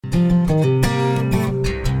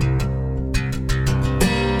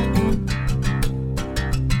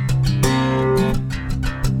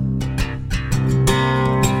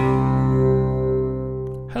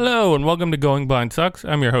welcome to Going Blind Sucks.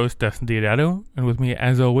 I'm your host, Dustin Diodato, and with me,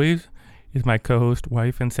 as always, is my co-host,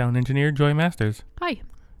 wife, and sound engineer, Joy Masters. Hi.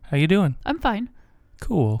 How you doing? I'm fine.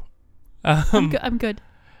 Cool. I'm good.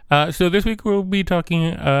 So this week we'll be talking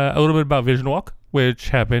a little bit about VisionWalk, which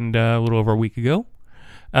happened a little over a week ago.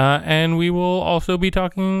 And we will also be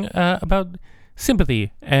talking about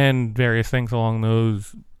Sympathy and various things along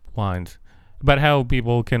those lines. About how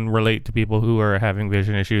people can relate to people who are having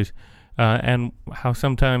vision issues. And how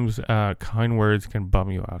sometimes kind words can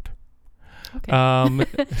bum you out. Okay.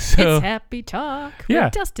 So, it's happy talk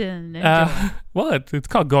with Dustin. Well, it's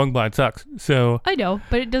called Going Blind Sucks. So I know,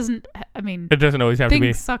 but it doesn't. I mean, it doesn't always have to be.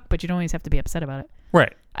 Things suck, but you don't always have to be upset about it.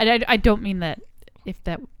 Right. I don't mean that.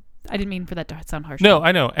 I didn't mean for that to sound harsh. No,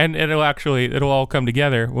 I know, and it'll all come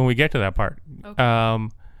together when we get to that part. Okay.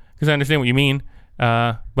 Because I understand what you mean.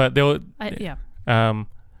 But they'll. Yeah.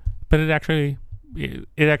 But it actually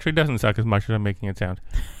doesn't suck as much as I'm making it sound.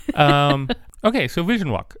 Okay, so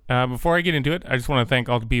VisionWalk. Before I get into it, I just want to thank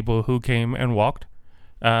all the people who came and walked.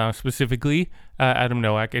 Specifically, Adam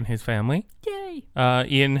Nowak and his family. Yay!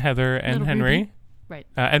 Ian, Heather, and Little Henry. Ruby. Right.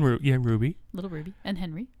 And Ruby. Little Ruby and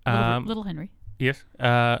Henry. Little Henry. Yes.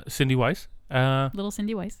 Cindy Weiss. Little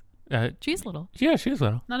Cindy Weiss. She's little. Yeah, she's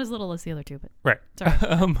little. Not as little as the other two, but right.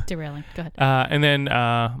 Sorry, derailing. Go ahead. And then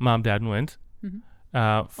Mom, Dad, and Linz. Mm-hmm.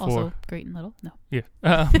 Also great and little. No. Yeah.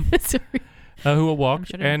 Sorry. Who will walk,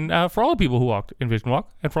 and for all the people who walked in VisionWalk,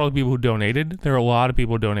 and for all the people who donated. There are a lot of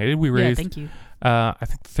people who donated. We raised, thank you. I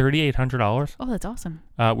think $3,800. Oh, that's awesome.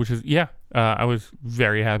 Which is, I was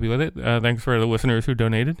very happy with it. Thanks for the listeners who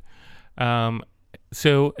donated.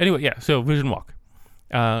 So anyway, so VisionWalk.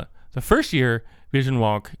 The first year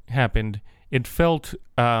VisionWalk happened, it felt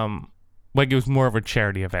like it was more of a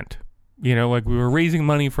charity event. You know, like we were raising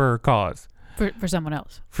money for a cause. For someone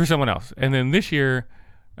else. For someone else. And then this year,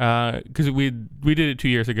 because we did it 2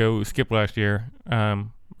 years ago, skipped last year,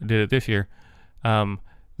 did it this year.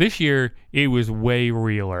 This year, it was way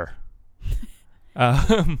realer.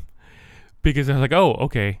 Because I was like, oh,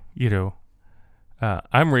 okay,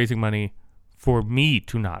 I'm raising money for me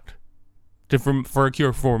to not. For a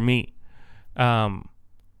cure for me.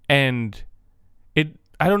 And I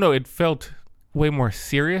don't know, it felt way more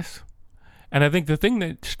serious. And I think the thing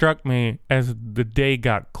that struck me as the day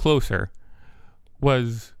got closer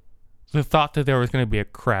was the thought that there was going to be a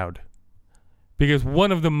crowd. Because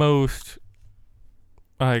one of the most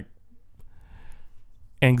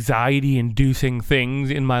anxiety-inducing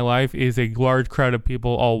things in my life is a large crowd of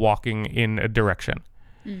people all walking in a direction.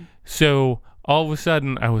 So all of a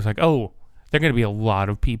sudden I was like, oh, there are going to be a lot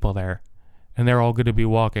of people there. And they're all going to be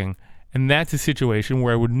walking. And that's a situation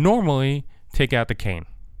where I would normally take out the cane.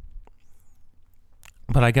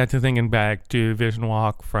 But I got to thinking back to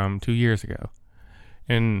VisionWalk from 2 years ago.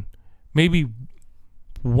 And maybe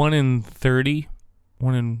 1 in 30,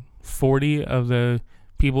 1 in 40 of the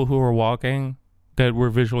people who were walking that were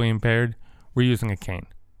visually impaired were using a cane.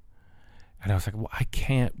 And I was like, well, I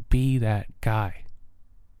can't be that guy.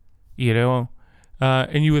 And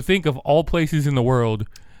you would think of all places in the world,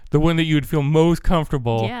 the one that you would feel most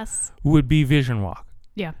comfortable would be VisionWalk.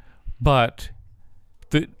 Yeah. But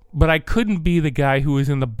I couldn't be the guy who was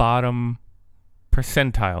in the bottom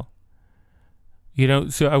percentile.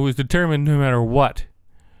 So I was determined no matter what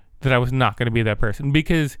that I was not going to be that person.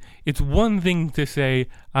 Because it's one thing to say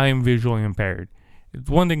I am visually impaired. It's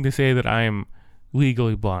one thing to say that I am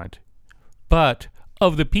legally blind. But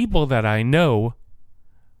of the people that I know,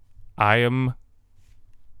 I am,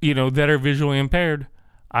 that are visually impaired,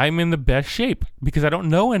 I'm in the best shape because I don't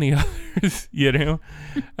know any others,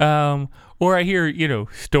 Or I hear,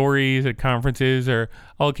 stories at conferences, or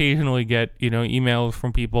I'll occasionally get, emails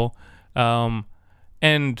from people.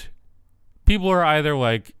 And people are either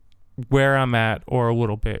like where I'm at or a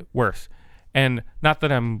little bit worse. And not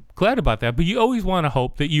that I'm glad about that, but you always want to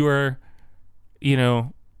hope that you are,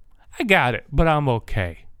 I got it, but I'm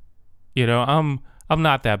okay. I'm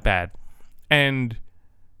not that bad. And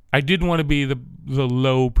I didn't want to be the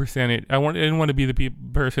low percentage. I didn't want to be the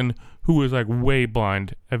person who was like way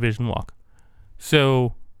blind at VisionWalk.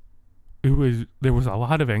 So there was a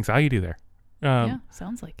lot of anxiety there.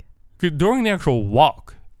 Sounds like. During the actual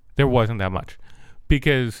walk, there wasn't that much.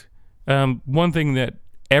 Because one thing that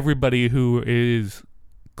everybody who is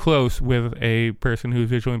close with a person who's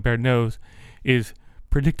visually impaired knows is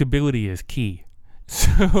predictability is key.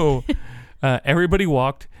 So everybody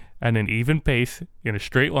walked at an even pace in a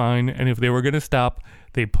straight line, and if they were going to stop,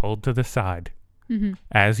 they pulled to the side. Mm-hmm.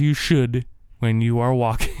 As you should when you are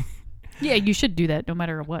walking. Yeah, you should do that no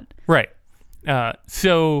matter what. Right.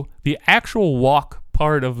 So the actual walk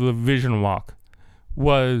part of the VisionWalk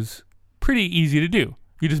was pretty easy to do.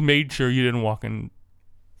 You just made sure you didn't walk in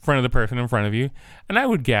front of the person in front of you. And I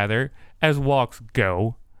would gather, as walks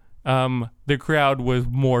go, the crowd was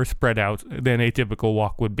more spread out than a typical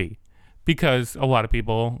walk would be, because a lot of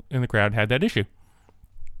people in the crowd had that issue.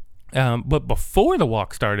 But before the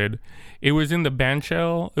walk started, it was in the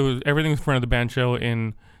bandshell. Everything was in front of the bandshell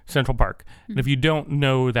in Central Park. And if you don't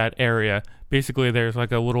know that area, basically there's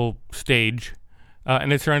like a little stage,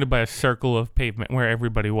 and it's surrounded by a circle of pavement where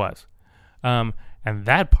everybody was. And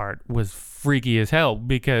that part was freaky as hell,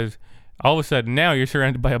 because all of a sudden now you're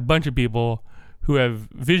surrounded by a bunch of people who have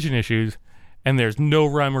vision issues, and there's no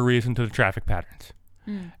rhyme or reason to the traffic patterns.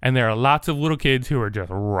 And there are lots of little kids who are just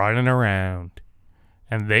running around,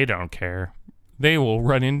 and they don't care. They will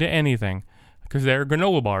run into anything, because there are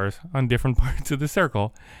granola bars on different parts of the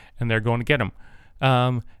circle, and they're going to get them.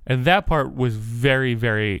 And that part was very,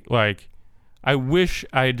 very, I wish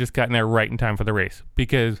I had just gotten there right in time for the race,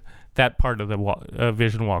 because that part of the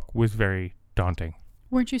Vision Walk was very daunting.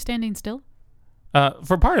 Weren't you standing still?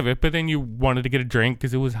 For part of it, but then you wanted to get a drink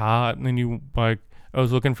because it was hot, and then I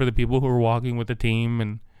was looking for the people who were walking with the team,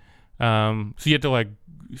 and so you had to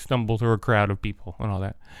stumble through a crowd of people and all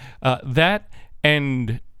that.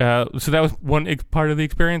 So that was one part of the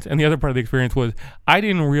experience, and the other part of the experience was I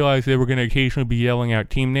didn't realize they were going to occasionally be yelling out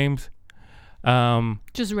team names.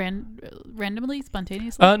 Just randomly,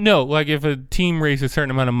 spontaneously? No, if a team raised a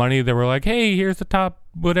certain amount of money, they were like, hey, here's the top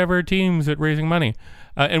whatever teams at raising money.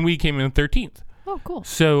 And we came in 13th. Oh, cool.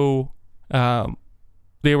 So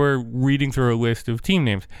they were reading through a list of team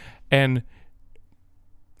names. And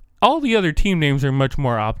all the other team names are much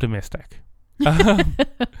more optimistic.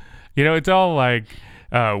 It's all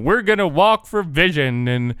we're going to walk for vision,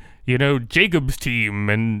 and, Jacob's team,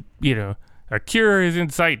 and, a cure is in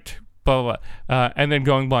sight. Blah, blah, blah. And then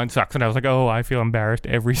going blind sucks. And I was like, oh, I feel embarrassed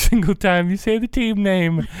every single time you say the team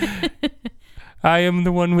name. I am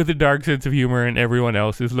the one with a dark sense of humor, and everyone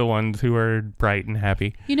else is the ones who are bright and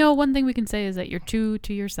happy. One thing we can say is that you're true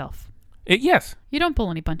to yourself. Yes. You don't pull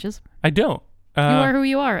any punches. I don't. You are who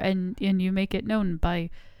you are, and you make it known by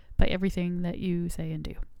everything that you say and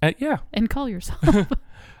do. Yeah. And call yourself.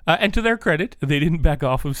 And to their credit, they didn't back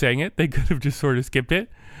off of saying it. They could have just sort of skipped it.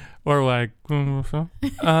 Or going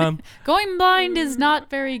blind is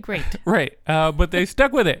not very great. Right. But they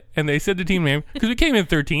stuck with it, and they said the team name, because we came in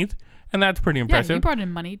 13th, and that's pretty impressive. Yeah, you brought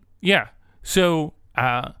in money. Yeah. So,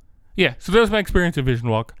 so that was my experience at Vision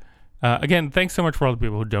Walk. Again, thanks so much for all the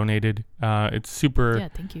people who donated. It's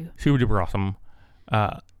super, thank you. Super duper awesome.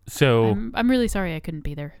 So I'm really sorry I couldn't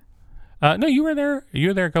be there. No, you were there. You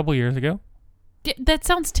were there a couple years ago. That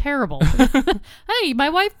sounds terrible. Hey, my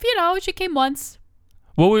wife, she came once.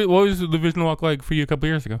 What was the Vision Walk like for you a couple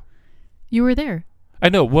years ago? You were there. I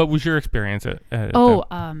know. What was your experience at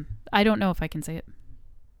I don't know if I can say it.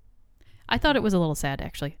 I thought it was a little sad,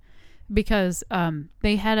 actually, because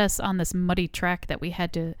they had us on this muddy track that we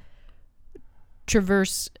had to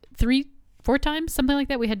traverse 3-4 times, something like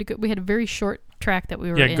that. We had a very short track that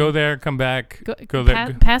we were in. Yeah, go there, come back, go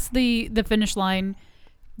there. Pass the finish line,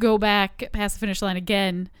 go back, pass the finish line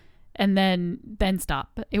again, and then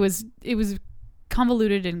stop. It was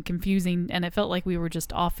convoluted and confusing, and it felt like we were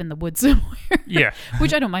just off in the woods somewhere. Yeah.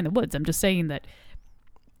 Which I don't mind the woods. I'm just saying that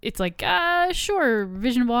it's sure,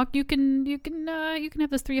 Vision Walk, you can have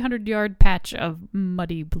this 300-yard patch of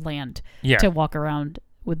muddy land to walk around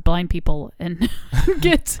with blind people and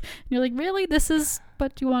you're like, really? This is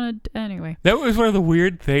what you wanted? Anyway. That was one of the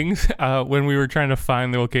weird things when we were trying to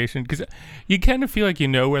find the location, because you kind of feel like you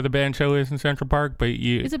know where the band show is in Central Park, but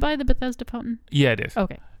is it by the Bethesda fountain? Yeah, it is.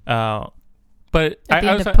 Okay. But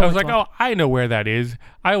I was like, oh, I know where that is.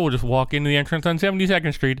 I will just walk into the entrance on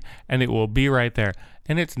 72nd Street, and it will be right there.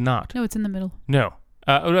 And it's not. No, it's in the middle. No.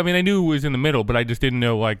 I mean, I knew it was in the middle, but I just didn't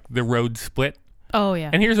know, the road split. Oh, yeah.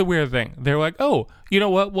 And here's a weird thing. They're like, oh, you know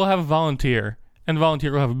what? We'll have a volunteer, and the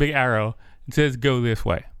volunteer will have a big arrow that says go this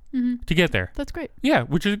way to get there. That's great. Yeah,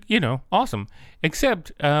 which is, awesome.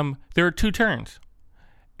 Except there are 2 turns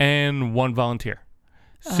and 1 volunteer.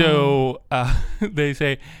 So they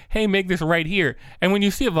say, hey, make this right here. And when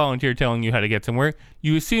you see a volunteer telling you how to get somewhere,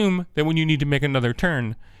 you assume that when you need to make another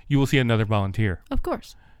turn, you will see another volunteer. Of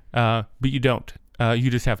course. But you don't.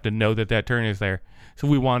 You just have to know that turn is there. So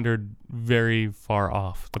we wandered very far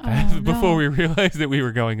off the path before we realized that we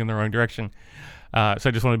were going in the wrong direction. So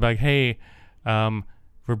I just wanted to be like, hey,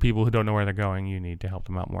 for people who don't know where they're going, you need to help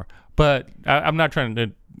them out more. But I'm not trying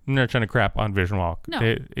to crap on Vision Walk.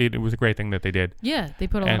 No. It was a great thing that they did. Yeah, they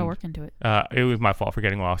put a lot of work into it. It was my fault for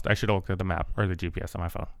getting lost. I should have looked at the map or the GPS on my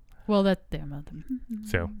phone. Well, that's them.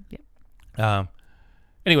 So, yeah.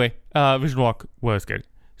 Anyway, Vision Walk was good.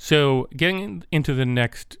 So getting into the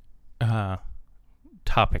next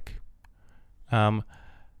topic.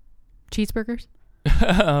 Cheeseburgers?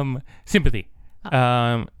 Sympathy.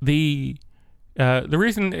 The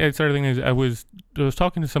reason I started thinking is I was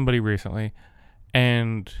talking to somebody recently,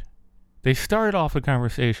 and they started off the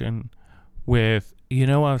conversation with, I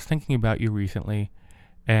was thinking about you recently,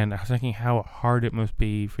 and I was thinking how hard it must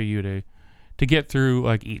be for you to get through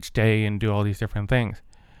like each day and do all these different things.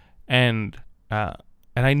 And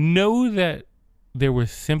I know that there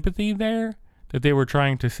was sympathy there, that they were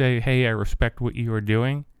trying to say, hey, I respect what you are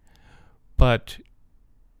doing. But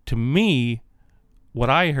to me, what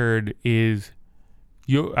I heard is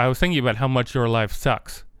I was thinking about how much your life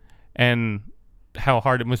sucks and how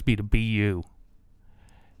hard it must be to be you.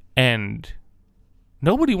 And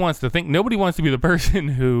nobody wants to be the person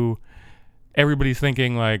who everybody's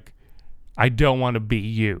thinking like, I don't want to be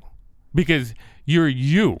you, because you're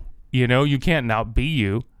you, you can't not be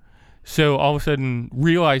you. So all of a sudden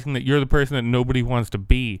realizing that you're the person that nobody wants to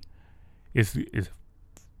be is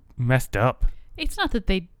messed up. It's not that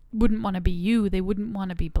they wouldn't want to be you. They wouldn't want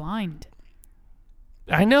to be blind.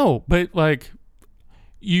 I know, but like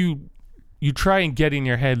you try and get in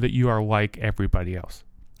your head that you are like everybody else.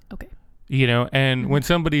 Okay. And when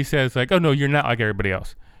somebody says like, oh no, you're not like everybody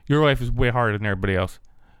else. Your life is way harder than everybody else.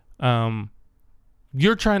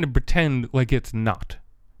 You're trying to pretend like it's not.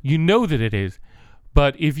 You know that it is.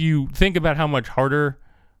 But if you think about how much harder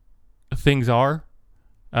things are,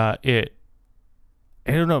 it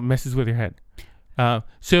messes with your head.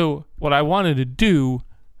 So what I wanted to do,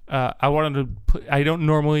 I don't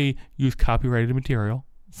normally use copyrighted material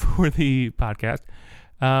for the podcast,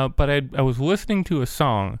 but I was listening to a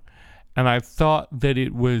song, and I thought that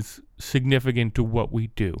it was significant to what we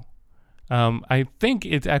do. I think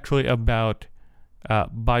it's actually about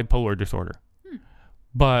bipolar disorder,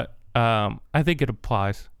 but I think it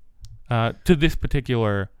applies to this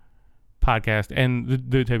particular podcast and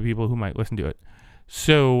the type of people who might listen to it.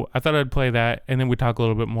 So I thought I'd play that, and then we talk a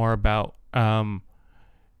little bit more about. I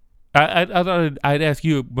thought I'd ask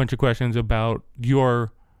you a bunch of questions about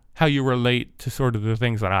how you relate to sort of the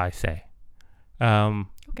things that I say.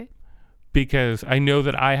 Okay. Because I know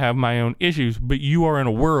that I have my own issues, but you are in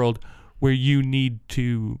a world where you need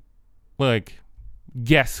to, like,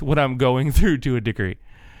 guess what I'm going through to a degree.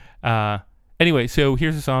 Anyway, so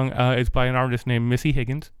here's a song. It's by an artist named Missy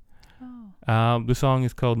Higgins. Oh. The song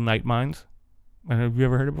is called Night Minds. Have you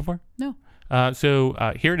ever heard it before? No. So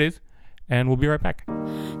here it is, and we'll be right back.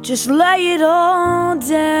 Just lay it all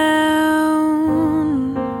down.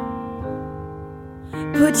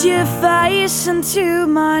 Put your face into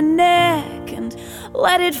my neck and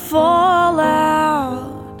let it fall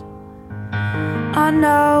out. I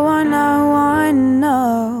know.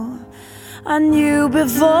 I knew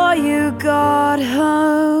before you got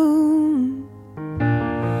home.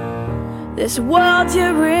 This world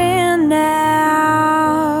you're in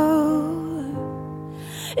now,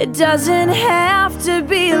 it doesn't have to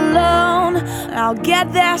be alone. I'll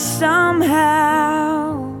get there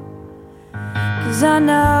somehow. 'Cause I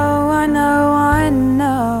know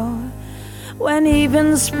when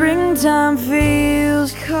even springtime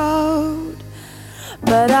feels cold.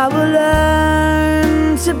 But I will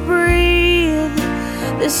learn to breathe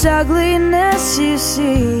this ugliness you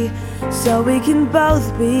see, so we can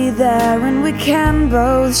both be there and we can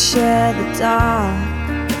both share the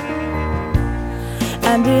dark.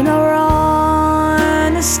 And in our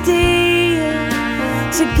honesty,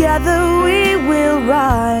 together we will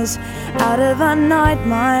rise out of our night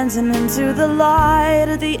minds and into the light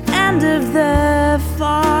at the end of the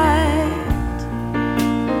fight.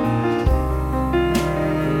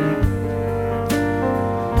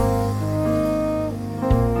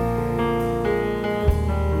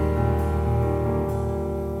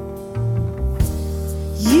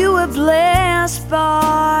 You were blessed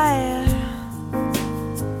by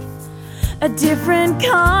a different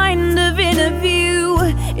kind of interview.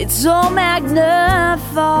 It's all magnified.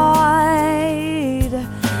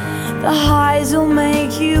 The highs will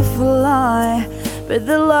make you fly, but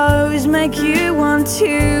the lows make you want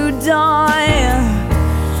to die.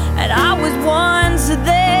 And I was once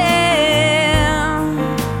there,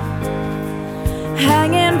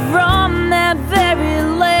 hanging from that very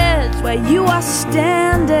ledge where you are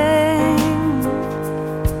standing.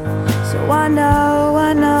 So I know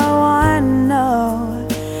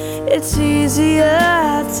it's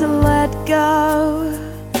easier to let go,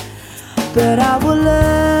 but I will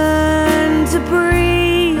learn to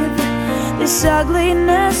breathe this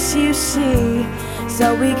ugliness you see,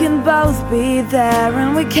 so we can both be there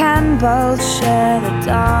and we can both share the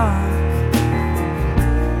dark.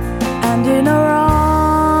 And in our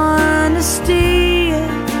honesty,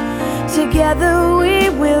 Together we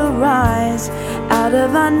will rise out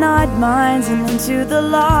of our night minds and into the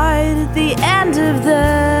light at the end of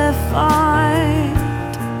the fight.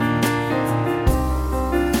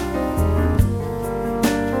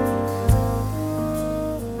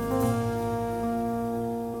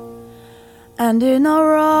 And in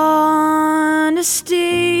our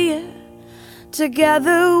honesty,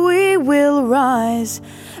 together we will rise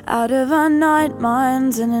out of our night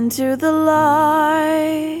minds and into the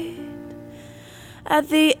light at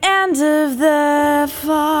the end of the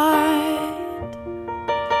fight.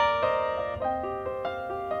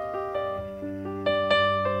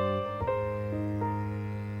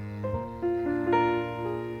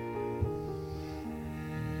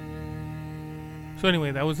 So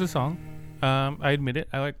anyway, that was the song. I admit it.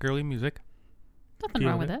 I like girly music. Nothing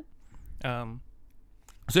wrong with that.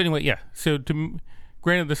 So anyway, yeah. So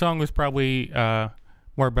granted, the song was probably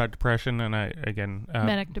more about depression, and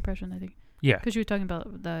manic depression, I think. Yeah, because you were talking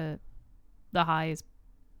about the highs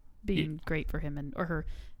being great for him or her,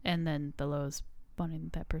 and then the lows wanting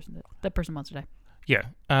that person wants to die. Yeah.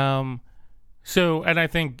 So, and I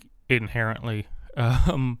think inherently,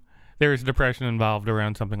 there is depression involved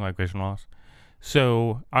around something like vision loss.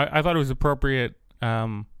 So I thought it was appropriate,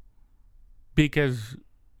 because,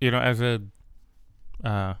 as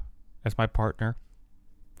my partner,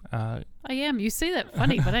 I am. You say that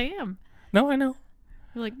funny, but I am. No, I know.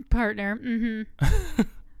 You're like, partner. Mm-hmm.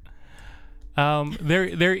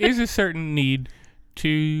 There is a certain need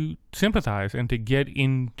to sympathize and to get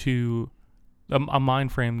into a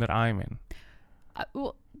mind frame that I'm in.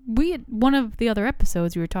 Well, one of the other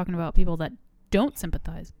episodes, we were talking about people that don't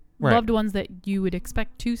sympathize. Right. Loved ones that you would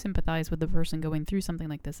expect to sympathize with the person going through something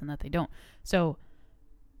like this and that they don't. So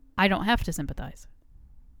I don't have to sympathize.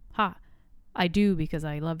 I do because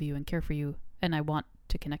I love you and care for you and I want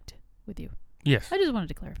to connect with you. Yes. I just wanted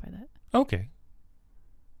to clarify that. Okay.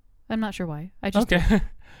 I'm not sure why. I just okay.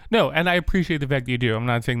 No, and I appreciate the fact that you do. I'm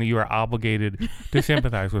not saying that you are obligated to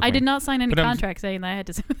sympathize with me. I did not sign any contract saying that I had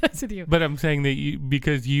to sympathize with you. But I'm saying that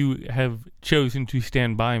because you have chosen to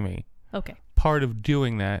stand by me. Okay. Part of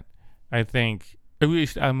doing that, I think, at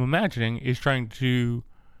least I'm imagining, is trying to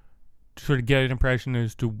sort of get an impression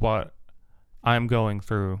as to what I'm going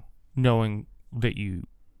through, knowing that you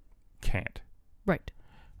can't. Right.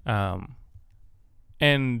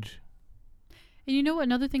 And you know,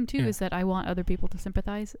 another thing too is that I want other people to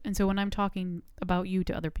sympathize. And so when I'm talking about you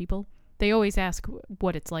to other people, they always ask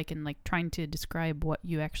what it's like and like trying to describe what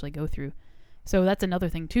you actually go through. So that's another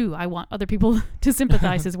thing too. I want other people to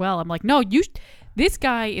sympathize as well. I'm like, no, this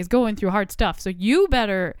guy is going through hard stuff. So you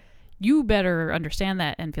better understand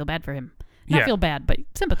that and feel bad for him. Not feel bad, but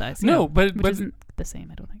sympathize. No, which isn't the same,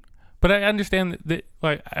 I don't think. But I understand that,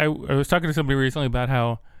 like, I was talking to somebody recently about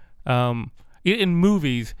how, in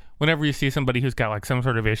movies, whenever you see somebody who's got like some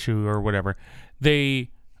sort of issue or whatever, they'll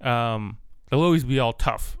always be all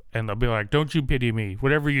tough and they'll be like, "Don't you pity me?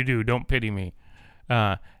 Whatever you do, don't pity me."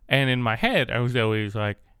 And in my head, I was always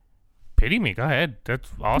like, "Pity me? Go ahead.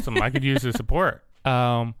 That's awesome. I could use the support."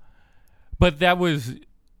 But that was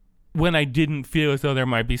when I didn't feel as though there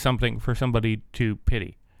might be something for somebody to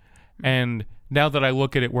pity. And now that I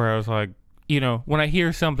look at it, where I was like, when I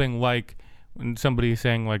hear something like when somebody is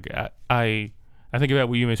saying like, I think about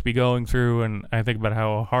what you must be going through, and I think about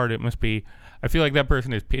how hard it must be, I feel like that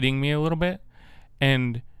person is pitying me a little bit.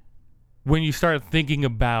 And when you start thinking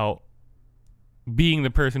about being the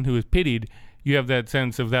person who is pitied, you have that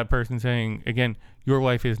sense of that person saying, again, your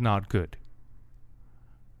life is not good.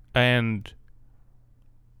 And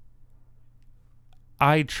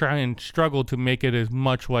I try and struggle to make it as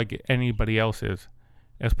much like anybody else's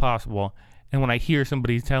as possible. And when I hear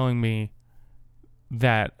somebody telling me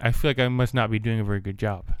that, I feel like I must not be doing a very good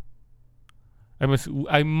job.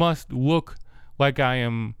 I must look like I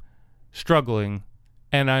am struggling,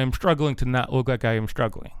 and I am struggling to not look like I am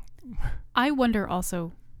struggling. I wonder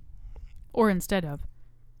also, or instead of,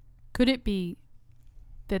 could it be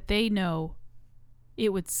that they know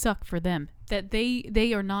it would suck for them, that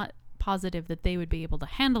they are not positive that they would be able to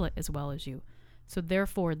handle it as well as you, so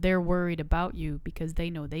therefore they're worried about you because they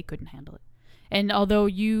know they couldn't handle it. And although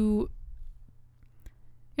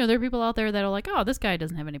there are people out there that are like, oh, this guy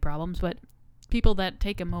doesn't have any problems, but people that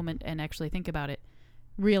take a moment and actually think about it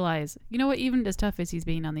realize, you know what, even as tough as he's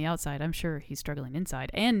being on the outside, I'm sure he's struggling inside.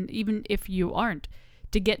 And even if you aren't,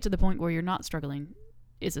 to get to the point where you're not struggling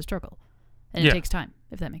is a struggle, and it takes time,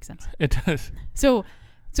 if that makes sense. It does. So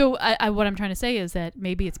what I'm trying to say is that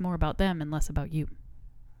maybe it's more about them and less about you.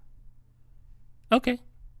 Okay.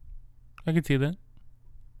 I can see that.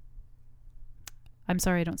 I'm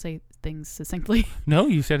sorry I don't say things succinctly. No,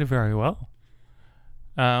 you said it very well.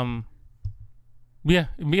 Yeah.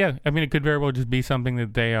 I mean, it could very well just be something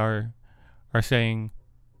that they are saying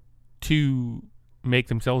to make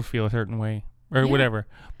themselves feel a certain way or whatever,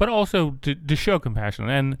 but also to show compassion.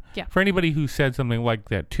 And for anybody who said something like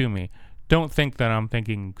that to me, don't think that I'm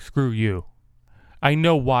thinking, screw you. I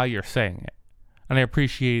know why you're saying it, and I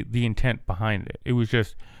appreciate the intent behind it. It was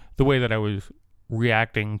just the way that I was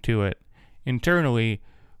reacting to it internally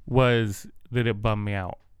was that it bummed me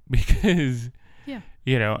out because,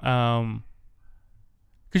 you know,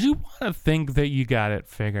 because you want to think that you got it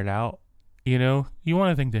figured out. You know, you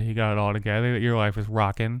want to think that you got it all together, that your life is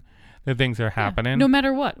rocking, that things are happening. No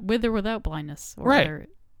matter what, with or without blindness. Or right.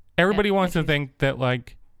 Everybody wants to think that,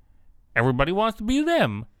 like, everybody wants to be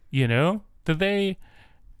them, you know, that they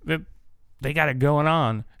got it going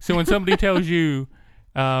on. So when somebody tells you,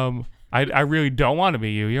 I really don't want to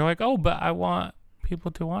be you, you're like, oh, but I want people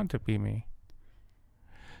to want to be me.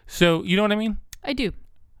 So, you know what I mean? I do.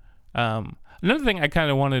 Another thing I kind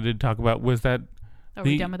of wanted to talk about was that... Are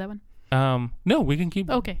we done with that one? No, we can keep.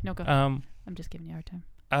 Okay, no, go. I'm just giving you a hard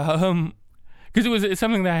time. Because it's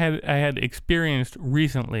something that I had experienced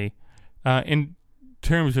recently, in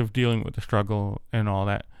terms of dealing with the struggle and all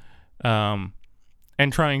that,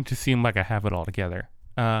 and trying to seem like I have it all together.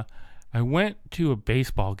 I went to a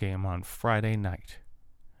baseball game on Friday night,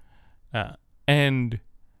 and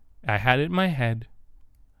I had it in my head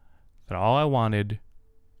that all I wanted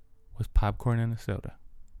was popcorn and a soda.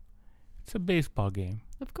 It's a baseball game.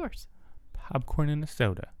 Of course. Popcorn and a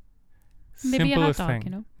soda. Maybe Simplest a hot dog, thing.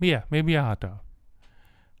 you know? Yeah, maybe a hot dog.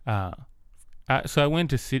 So I went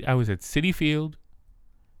to I was at Citi Field,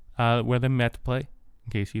 where the Mets play,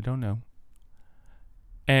 in case you don't know.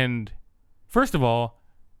 And first of all,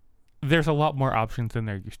 there's a lot more options than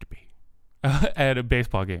there used to be at a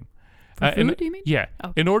baseball game. For food, do you mean? Yeah.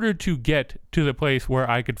 Oh. In order to get to the place where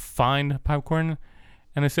I could find popcorn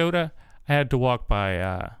and a soda, I had to walk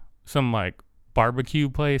by some like barbecue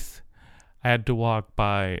place. I had to walk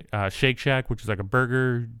by Shake Shack, which is like a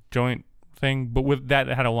burger joint thing, but with that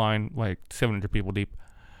it had a line like 700 people deep.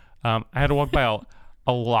 I had to walk by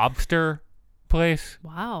a lobster place.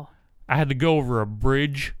 Wow. I had to go over a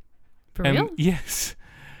bridge. For real? Yes.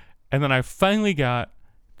 And then I finally got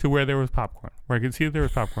to where there was popcorn, where I could see that there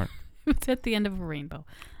was popcorn. It's at the end of a rainbow.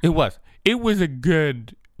 It was. It was a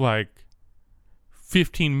good, like,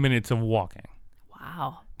 15 minutes of walking.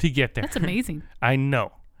 Wow. To get there. That's amazing. I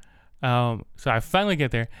know. So I finally get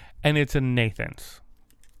there, and it's a Nathan's.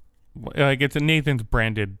 Like, it's a Nathan's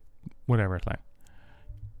branded whatever thing.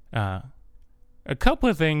 A couple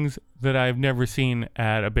of things that I've never seen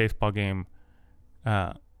at a baseball game,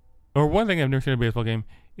 or one thing I've never seen at a baseball game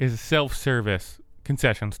is a self-service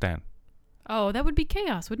concession stand. Oh, that would be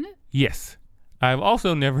chaos, wouldn't it? Yes. I've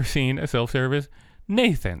also never seen a self-service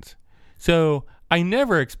Nathan's. So I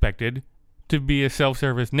never expected to be a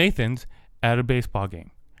self-service Nathan's at a baseball game.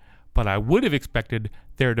 But I would have expected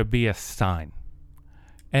there to be a sign.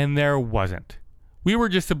 And there wasn't. We were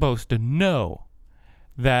just supposed to know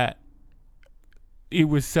that it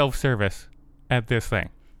was self-service at this thing.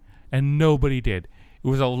 And nobody did. It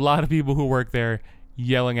was a lot of people who worked there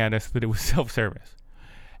yelling at us that it was self-service.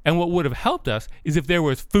 And what would have helped us is if there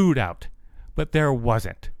was food out. But there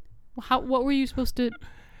wasn't. What were you supposed to...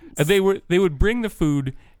 They would bring the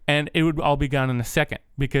food, and it would all be gone in a second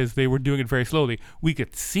because they were doing it very slowly. We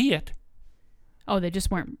could see it. Oh, they just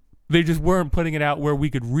weren't. They just weren't putting it out where we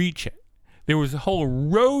could reach it. There was a whole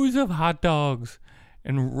rows of hot dogs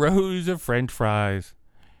and rows of French fries.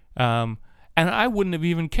 And I wouldn't have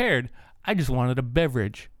even cared. I just wanted a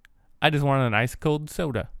beverage. I just wanted an ice cold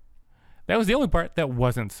soda. That was the only part that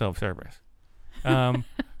wasn't self-service.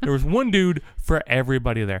 There was one dude for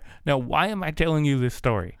everybody there. Now, why am I telling you this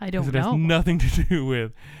story? I don't know. It has nothing to do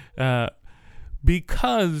with...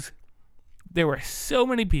 because there were so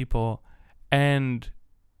many people, and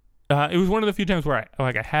it was one of the few times where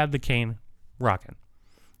I had the cane rocking.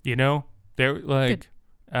 You know?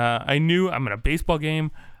 I knew I'm at a baseball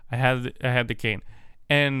game. I had the cane.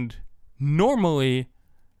 And normally,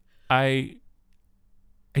 I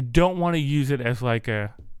don't want to use it as like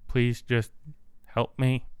a, please just help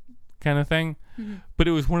me kind of thing. Mm-hmm. But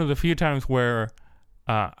it was one of the few times where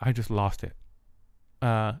I just lost it.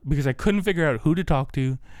 Because I couldn't figure out who to talk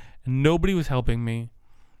to, and nobody was helping me.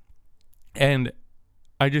 And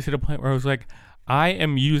I just hit a point where I was like, I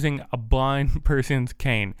am using a blind person's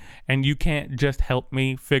cane, and you can't just help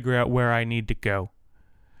me figure out where I need to go.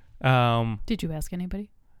 Did you ask anybody?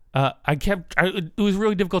 It was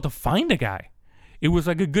really difficult to find a guy. It was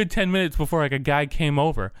like a good 10 minutes before like a guy came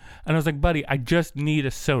over, and I was like, buddy, I just need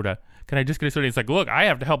a soda. Can I just get a soda? He's like, look, I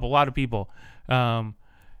have to help a lot of people. And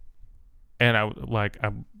I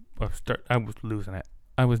I was losing it.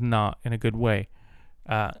 I was not in a good way.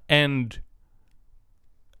 And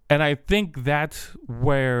I think that's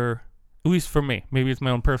where, at least for me, maybe it's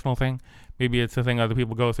my own personal thing, maybe it's a thing other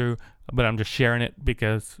people go through, but I'm just sharing it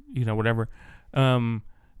because, whatever.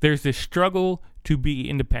 There's this struggle to be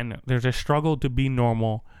independent. There's a struggle to be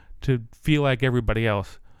normal, to feel like everybody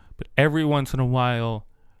else. But every once in a while,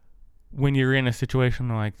 when you're in a situation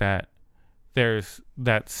like that, there's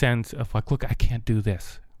that sense of like, look, I can't do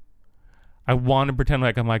this. I want to pretend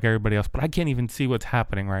like I'm like everybody else, but I can't even see what's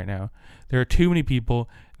happening right now. There are too many people,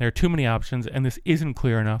 there are too many options, and this isn't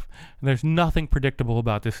clear enough, and there's nothing predictable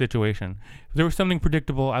about this situation. If there was something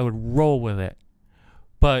predictable, I would roll with it.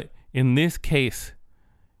 But in this case,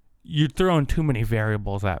 you're throwing too many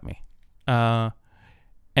variables at me.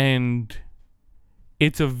 And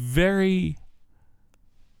it's a very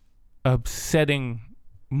upsetting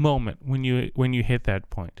moment when you hit that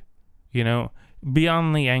point.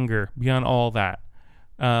 Beyond the anger, beyond all that,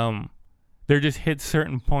 there just hits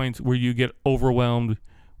certain points where you get overwhelmed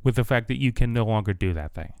with the fact that you can no longer do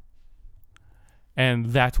that thing. And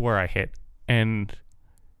that's where I hit. And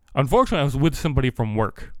unfortunately, I was with somebody from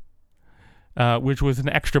work, which was an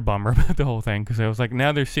extra bummer about the whole thing, because I was like,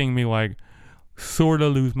 now they're seeing me like sort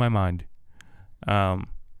of lose my mind,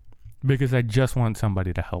 because I just want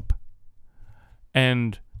somebody to help.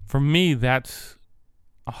 And for me, that's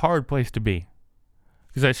a hard place to be,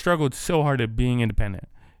 because I struggled so hard at being independent.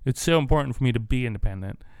 It's so important for me to be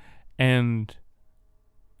independent. And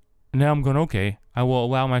now I'm going, okay, I will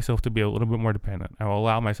allow myself to be a little bit more dependent. I will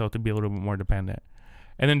allow myself to be a little bit more dependent.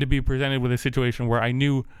 And then to be presented with a situation where I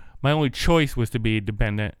knew my only choice was to be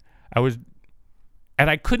dependent. And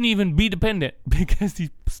I couldn't even be dependent because these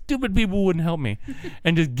stupid people wouldn't help me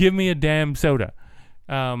and just give me a damn soda.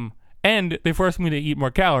 And they forced me to eat more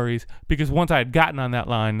calories, because once I had gotten on that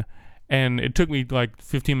line and it took me like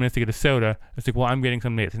 15 minutes to get a soda, I was like, well, I'm getting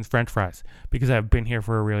some Nathan's French fries because I've been here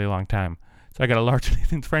for a really long time. So I got a large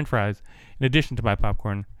Nathan's French fries in addition to my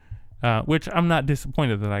popcorn, which I'm not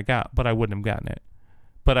disappointed that I got, but I wouldn't have gotten it.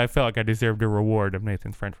 But I felt like I deserved a reward of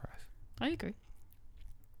Nathan's French fries. I agree.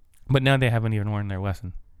 But now they haven't even learned their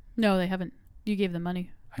lesson. No, they haven't. You gave them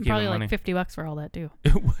money. I gave probably them like money. $50 for all that too.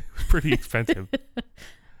 It was pretty expensive.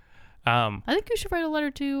 I think you should write a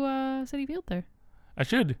letter to City Field there. I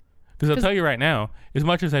should. Because I'll tell you right now, as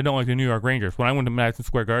much as I don't like the New York Rangers, when I went to Madison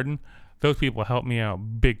Square Garden, those people helped me out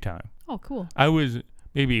big time. Oh, cool. I was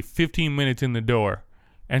maybe 15 minutes in the door,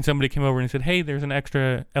 and somebody came over and said, hey, there's an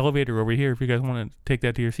extra elevator over here if you guys want to take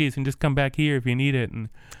that to your seats, and just come back here if you need it. And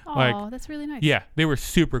that's really nice. Yeah, they were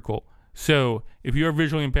super cool. So if you're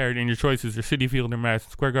visually impaired and your choices are City Field or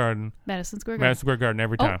Madison Square Garden. Madison Square Garden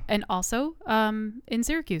Every time. Oh, and also in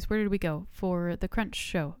Syracuse, where did we go for the Crunch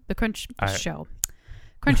show? The Crunch show.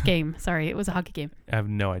 Crunch game. Sorry, it was a hockey game. I have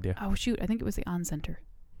no idea. Oh, shoot. I think it was the On Center.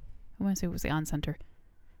 I want to say it was the On Center.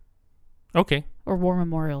 Okay. Or War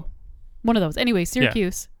Memorial. One of those. Anyway,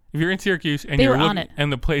 Syracuse. Yeah. If you're in Syracuse and they you're were looking on it.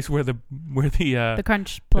 And the place where the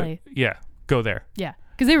Crunch play. Yeah, go there. Yeah.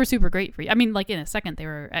 Because they were super great for you. I mean, like in a second, they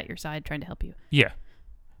were at your side trying to help you. Yeah.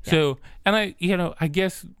 So, and I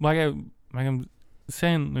guess like I'm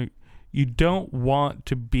saying, like, you don't want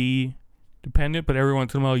to be dependent, but every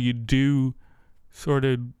once in a while you do sort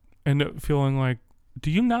of end up feeling like,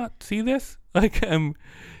 do you not see this? Like,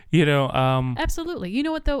 Absolutely. You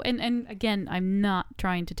know what though? And again, I'm not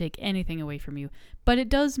trying to take anything away from you, but it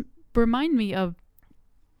does remind me of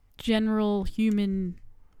general human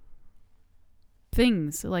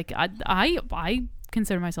things. Like I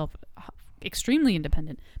consider myself extremely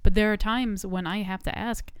independent, but there are times when I have to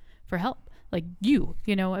ask for help. Like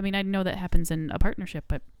I mean, I know that happens in a partnership,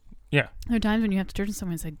 but yeah, there are times when you have to turn to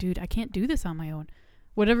someone and say, dude, I can't do this on my own,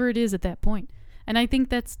 whatever it is at that point. And I think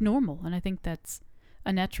that's normal. And I think that's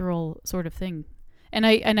a natural sort of thing. And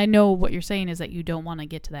I know what you're saying is that you don't want to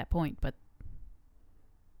get to that point, but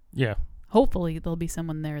yeah, hopefully there'll be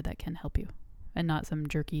someone there that can help you and not some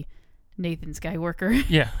jerky Nathan Skywalker.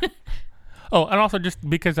 Yeah. Oh, and also just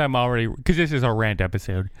because because this is a rant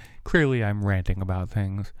episode, clearly I'm ranting about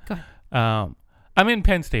things. Go ahead. I'm in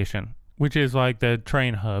Penn Station, which is like the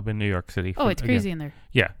train hub in New York City. Oh, it's crazy in there.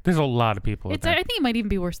 Yeah, there's a lot of people. I think it might even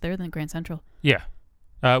be worse there than Grand Central. Yeah,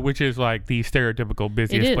 which is like the stereotypical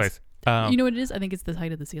busiest place. You know what it is? I think it's the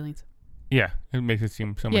height of the ceilings. Yeah, it makes it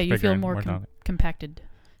seem so much bigger. Yeah, you feel more compacted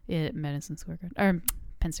at Madison Square Garden or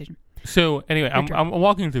Penn Station. So anyway, I'm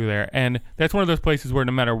walking through there, and that's one of those places where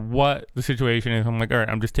no matter what the situation is, I'm like, all right,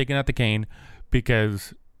 I'm just taking out the cane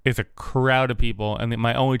because it's a crowd of people, and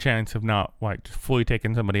my only chance of not like just fully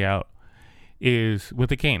taking somebody out is with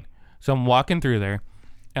the cane. So I'm walking through there,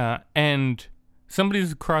 and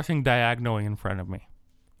somebody's crossing diagonally in front of me.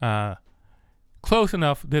 close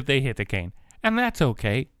enough that they hit the cane. And that's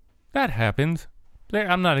okay. That happens.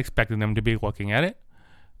 I'm not expecting them to be looking at it.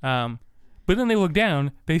 But then they look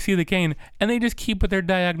down, they see the cane, and they just keep with their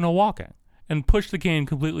diagonal walking and push the cane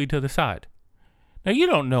completely to the side. Now, you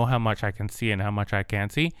don't know how much I can see and how much I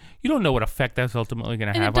can't see. You don't know what effect that's ultimately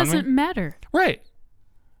going to have on me. And it doesn't matter. Right.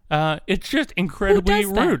 It's just incredibly Who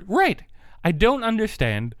does that? rude. Right. I don't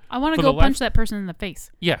understand. I want to go punch that person in the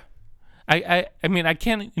face. Yeah. I mean, I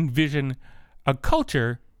can't envision a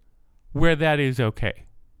culture where that is okay.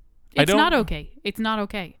 It's not okay. It's not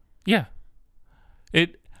okay. Yeah.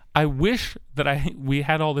 I wish that we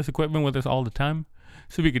had all this equipment with us all the time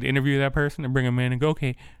so we could interview that person and bring them in and go,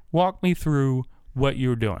 okay, walk me through what you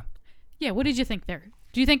were doing. Yeah, what did you think there?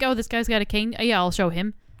 Do you think, oh, this guy's got a cane? Yeah, I'll show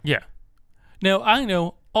him. Yeah. Now, I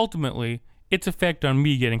know ultimately its effect on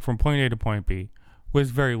me getting from point A to point B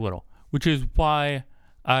was very little, which is why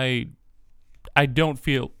I don't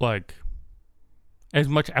feel like as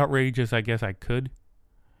much outrage as I guess I could.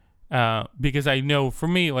 Because I know for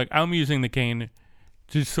me, like, I'm using the cane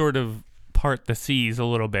to sort of part the seas a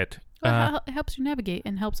little bit. Well, it helps you navigate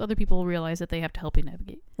and helps other people realize that they have to help you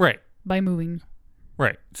navigate. Right. By moving.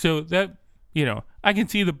 Right. So that, I can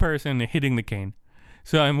see the person hitting the cane.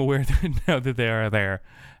 So I'm aware that now that they are there,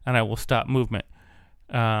 and I will stop movement.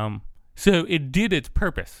 So it did its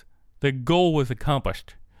purpose. The goal was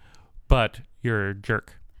accomplished, but you're a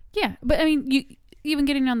jerk. Yeah, but I mean, even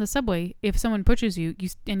getting on the subway, if someone pushes you,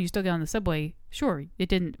 and you still get on the subway, sure, it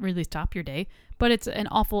didn't really stop your day, but it's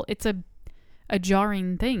a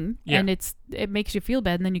jarring thing, and it makes you feel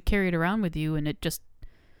bad, and then you carry it around with you, and it just,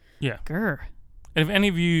 grr. And if any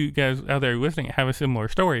of you guys out there listening have a similar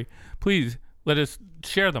story, please let us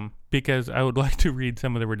share them, because I would like to read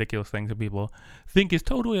some of the ridiculous things that people think is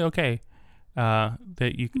totally okay. But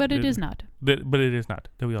it is not. But it is not.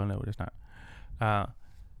 That we all know it is not.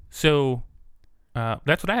 So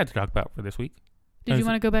that's what I had to talk about for this week. Did you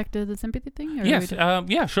want to go back to the sympathy thing? Or yes.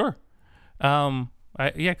 Yeah. Sure.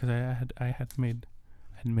 Because I had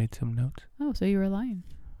made some notes. Oh, so you were lying.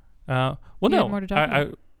 Well, you no. had more to talk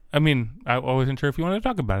about. I mean, I wasn't sure if you wanted to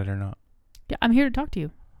talk about it or not. Yeah, I'm here to talk to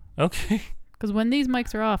you. Okay. Because when these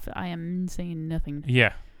mics are off, I am saying nothing.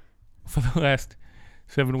 Yeah. For the last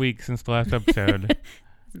 7 weeks since the last episode,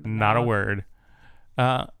 not a word.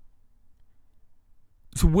 So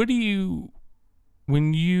what do you,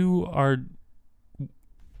 when you are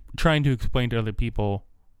trying to explain to other people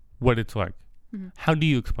what it's like, how do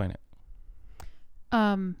you explain it?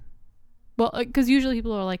 Well, because usually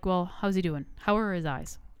people are like, well, how's he doing? How are his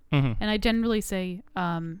eyes? Mm-hmm. And I generally say,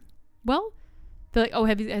 well, they're like, oh,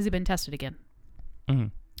 has he been tested again?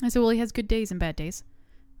 Mm-hmm. I say, well, he has good days and bad days.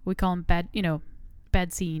 We call them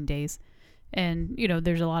bad seeing days. And,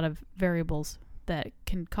 there's a lot of variables that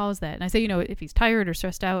can cause that. And I say, if he's tired or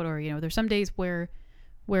stressed out, or, there's some days where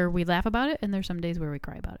we laugh about it, and there's some days where we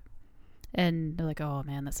cry about it. And they're like, oh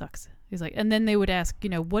man, that sucks. He's like, and then they would ask,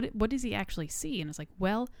 what does he actually see? And it's like,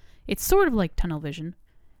 well, it's sort of like tunnel vision,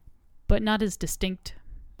 but not as distinct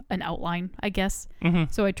an outline, I guess.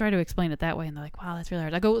 Mm-hmm. So I try to explain it that way, and they're like, wow, that's really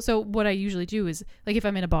hard. I go, so what I usually do is, like, if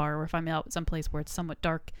I'm in a bar or if I'm out someplace where it's somewhat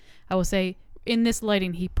dark, I will say, in this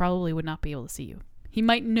lighting, he probably would not be able to see you. He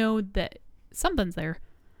might know that something's there,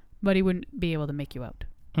 but he wouldn't be able to make you out,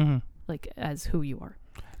 like, as who you are.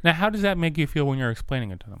 Now, how does that make you feel when you're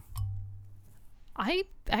explaining it to them? I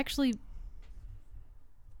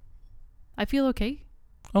feel okay.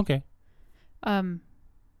 Okay.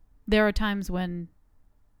 There are times when,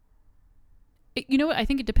 I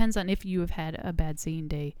think it depends on if you have had a bad seeing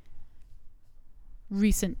day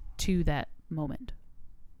recent to that moment.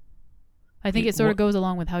 I think it sort of goes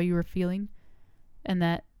along with how you were feeling, and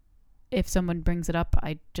that if someone brings it up,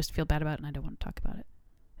 I just feel bad about it and I don't want to talk about it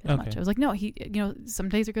as much. I was like, no, some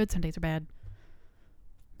days are good, some days are bad.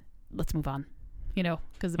 Let's move on,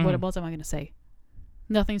 because what else am I going to say?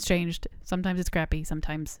 Nothing's changed. Sometimes it's crappy.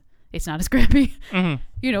 Sometimes it's not as crappy.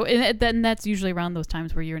 Mm-hmm. And that's usually around those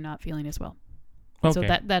times where you're not feeling as well. Okay. So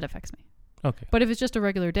that affects me. Okay. But if it's just a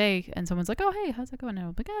regular day and someone's like, oh, hey, how's that going? And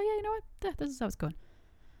I'm like, oh, yeah, you know what? This is how it's going.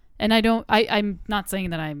 And I'm not saying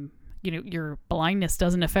that your blindness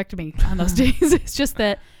doesn't affect me on those days. It's just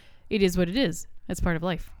that it is what it is. It's part of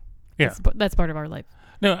life. Yeah. That's part of our life.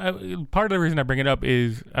 No, part of the reason I bring it up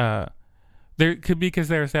is there could be because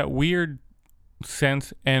there's that weird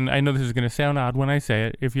sense, and I know this is going to sound odd when I say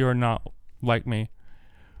it if you're not like me,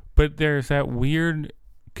 but there's that weird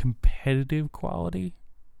competitive quality.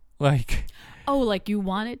 Like, oh, like you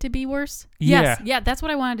want it to be worse? Yes, yeah, that's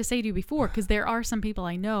what I wanted to say to you before, because there are some people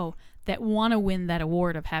I know that want to win that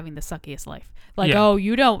award of having the suckiest life. Like, oh,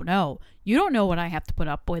 you don't know. You don't know what I have to put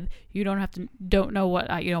up with. You don't know what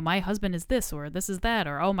my husband is this or this is that,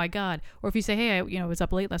 or oh my God. Or if you say, hey, I was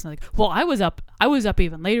up late last night. Like, well, I was up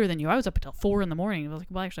even later than you. I was up until 4 a.m. I was like,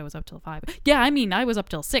 well, actually, I was up till 5. Yeah, I mean, I was up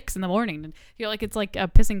till 6 a.m. And like it's like a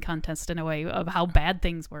pissing contest in a way of how bad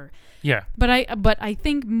things were. Yeah. But I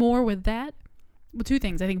think more with that. Well, two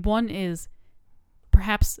things. I think one is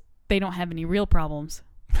perhaps they don't have any real problems.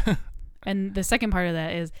 And the second part of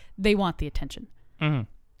that is they want the attention. Mm-hmm.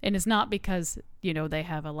 And it's not because, they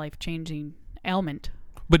have a life-changing ailment.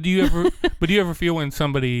 But do you ever feel when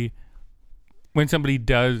somebody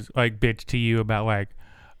does like bitch to you about like,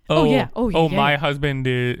 my husband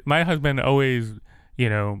always,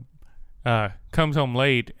 comes home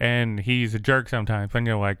late and he's a jerk sometimes. And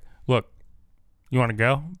you're like, look, you want to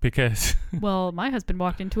go? Because well, my husband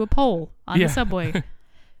walked into a pole on the subway.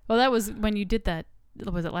 Well, that was when you did that.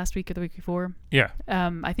 Was it last week or the week before? Yeah.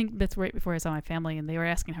 I think that's right before I saw my family, and they were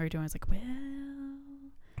asking how you're doing. I was like, well,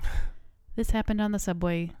 this happened on the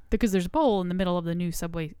subway because there's a pole in the middle of the new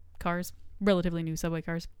subway cars, relatively new subway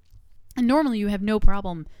cars. And normally you have no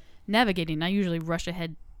problem navigating. I usually rush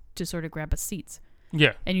ahead to sort of grab us seats.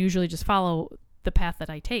 Yeah. And usually just follow the path that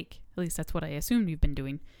I take. At least that's what I assumed you've been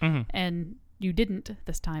doing. Mm-hmm. And you didn't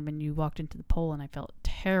this time, and you walked into the pole, and I felt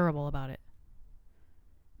terrible about it.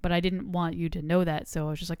 But I didn't want you to know that, so I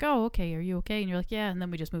was just like, oh, okay, are you okay? And you're like, yeah, and then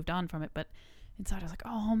we just moved on from it. But inside I was like,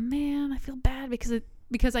 oh, man, I feel bad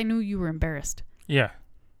because I knew you were embarrassed. Yeah.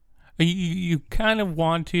 You kind of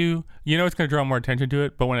want to, it's going to draw more attention to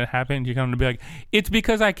it, but when it happens, you kind of be like, it's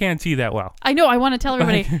because I can't see that well. I know, I want to tell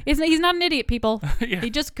everybody, he's not an idiot, people. Yeah. He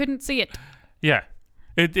just couldn't see it. Yeah.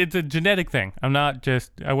 It's a genetic thing.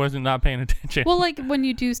 I wasn't not paying attention. Well, like when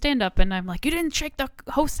you do stand up and I'm like, you didn't shake the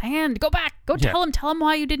host's hand. Go back. Go tell him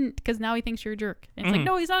why you didn't, because now he thinks you're a jerk. And it's like,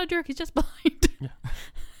 no, he's not a jerk. He's just blind. Yeah.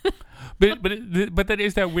 but that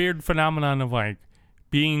is that weird phenomenon of like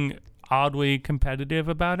being oddly competitive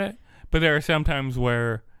about it. But there are some times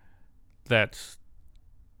where it's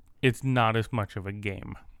not as much of a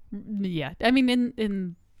game. Yeah. I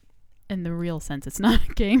mean, in the real sense, it's not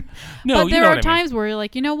a game. No, but there are times where you're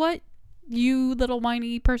like, you know what? You little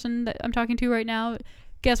whiny person that I'm talking to right now,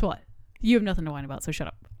 guess what? You have nothing to whine about, so shut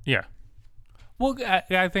up. Yeah. Well,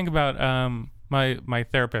 I think about my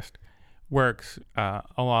therapist works a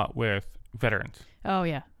lot with veterans. Oh,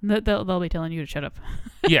 yeah. They'll be telling you to shut up.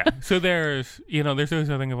 Yeah. So there's always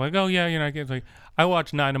something of like, oh, yeah, it's like, I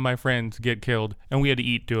watched 9 of my friends get killed, and we had to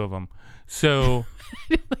eat 2 of them. So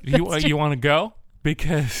you want to go?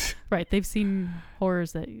 Because right, they've seen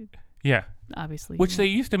horrors that obviously which they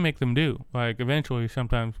used to make them do. Like eventually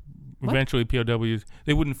POWs,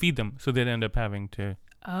 they wouldn't feed them, so they'd end up having to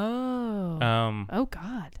oh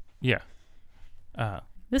God, yeah.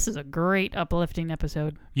 This is a great uplifting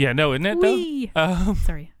episode. Yeah, no, isn't it though?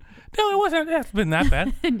 Sorry, no, it wasn't. It's been that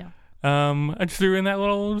bad. No, I just threw in that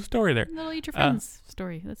little story there, little eat your friends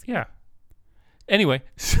story. That's good. Yeah. Anyway,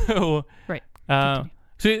 so right.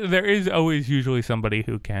 So there is always usually somebody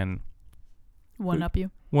who can one up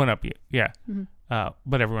you. Yeah. Mm-hmm.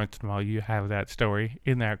 But every once in a while you have that story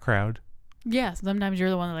in that crowd. Yeah, sometimes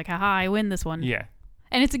you're the one that's like, haha, I win this one. Yeah.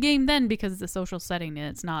 And it's a game then because it's a social setting and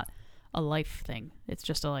it's not a life thing. It's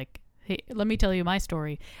just a like, hey, let me tell you my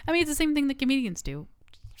story. I mean, it's the same thing that comedians do.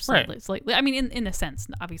 Slightly, right. Slightly. I mean, in a sense,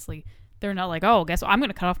 obviously, they're not like, oh, guess what? I'm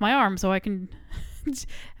going to cut off my arm so I can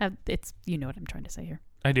have, it's, you know what I'm trying to say here.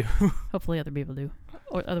 I do. Hopefully other people do.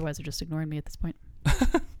 Or otherwise they're just ignoring me at this point.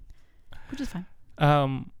 Which is fine.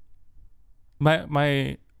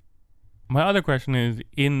 My other question is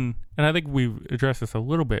and I think we've addressed this a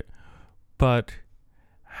little bit, but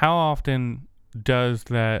how often does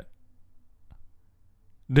it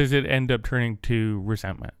end up turning to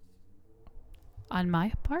resentment? On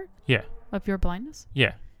my part? Yeah. Of your blindness?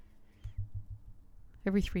 Yeah.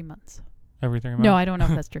 Every 3 months. Every 3 months? No, I don't know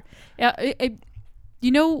if that's true. Yeah, you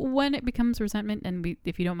know when it becomes resentment, and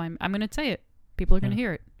if you don't mind, I'm going to say it. People are going to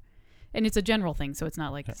hear it. And it's a general thing, so it's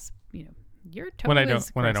not like, your toe when I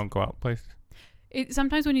don't go out places.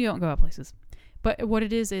 Sometimes when you don't go out places. But what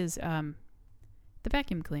it is the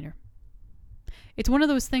vacuum cleaner. It's one of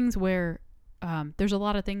those things where there's a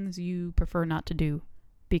lot of things you prefer not to do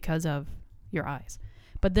because of your eyes.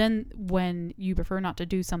 But then when you prefer not to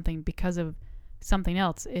do something because of something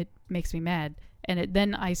else, it makes me mad. And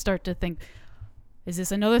then I start to think, is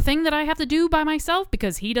this another thing that I have to do by myself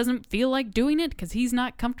because he doesn't feel like doing it because he's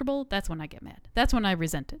not comfortable? That's when I get mad. That's when I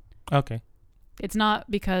resent it. Okay. It's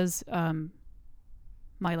not because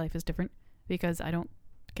my life is different, because I don't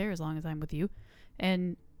care as long as I'm with you.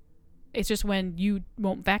 And It's just when you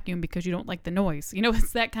won't vacuum because you don't like the noise. You know,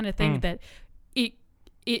 it's that kind of thing that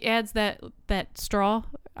it adds that straw,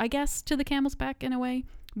 I guess, to the camel's back in a way,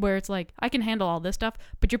 where it's like, I can handle all this stuff,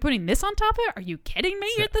 but you're putting this on top of it? Are you kidding me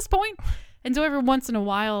at this point? And so every once in a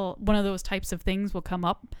while, one of those types of things will come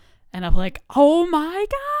up, and I'm like, oh my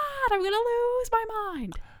God, I'm going to lose my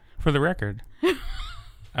mind. For the record,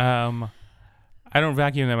 I don't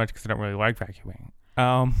vacuum that much because I don't really like vacuuming.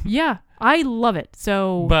 Yeah, I love it.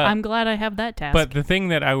 So I'm glad I have that task. But the thing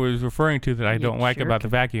that I was referring to that I don't like about the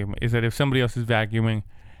vacuum is that if somebody else is vacuuming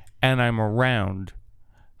and I'm around,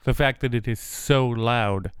 the fact that it is so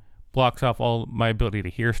loud blocks off all my ability to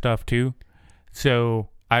hear stuff too. So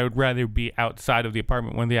I would rather be outside of the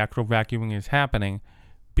apartment when the actual vacuuming is happening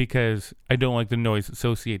because I don't like the noise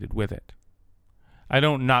associated with it. I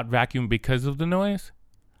don't not vacuum because of the noise.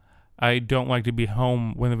 I don't like to be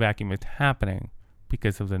home when the vacuum is happening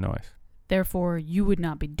because of the noise. Therefore, you would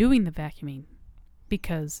not be doing the vacuuming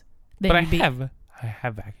because But I have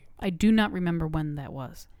vacuumed. I do not remember when that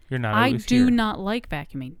was. You're not I always do here. not like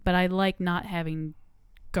vacuuming, but I like not having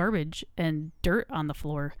garbage and dirt on the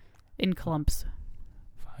floor in clumps.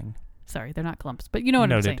 Fine. Sorry, they're not clumps, but you know what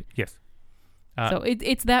Noted. I'm saying. Yes. So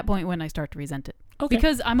it's that point when I start to resent it. Okay.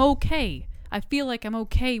 Because I'm okay. I feel like I'm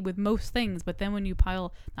okay with most things, but then when you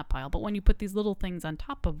when you put these little things on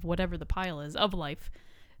top of whatever the pile is of life,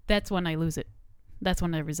 that's when I lose it. That's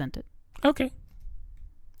when I resent it. Okay.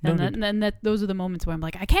 And then those are the moments where I'm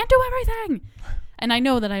like, I can't do everything. And I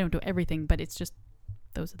know that I don't do everything, but it's just,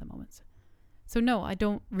 those are the moments. So no, I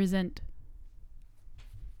don't resent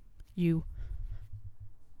you.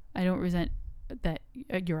 I don't resent that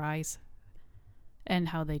your eyes and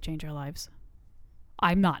how they change our lives.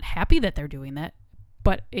 I'm not happy that they're doing that,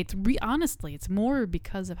 but it's honestly, it's more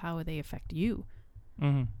because of how they affect you.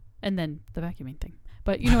 Mm-hmm. And then the vacuuming thing.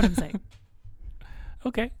 But you know what I'm saying.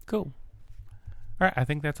 Okay, cool. All right, I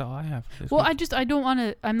think that's all I have. Well, I don't want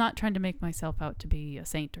to, I'm not trying to make myself out to be a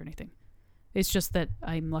saint or anything. It's just that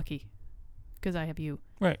I'm lucky because I have you.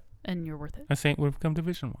 Right. And you're worth it. A saint would have come to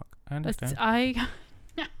VisionWalk. I understand.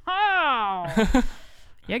 Oh,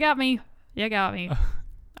 you got me. You got me.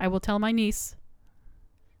 I will tell my niece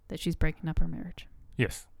that she's breaking up her marriage.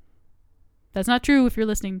 Yes. That's not true if you're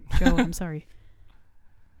listening, Joe. I'm sorry.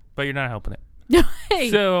 But you're not helping it. No.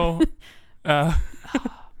 Hey. So, oh,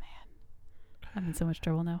 man. I'm in so much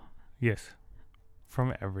trouble now. yes.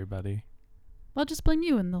 From everybody. I'll just blame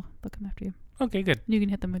you and they'll come after you. Okay, good. You can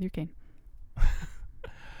hit them with your cane.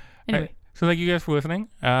 Anyway. Right. So thank you guys for listening.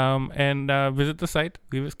 And visit the site.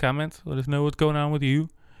 Leave us comments. Let us know what's going on with you.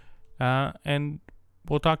 And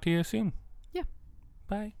we'll talk to you soon. Yeah.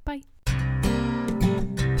 Bye. Bye.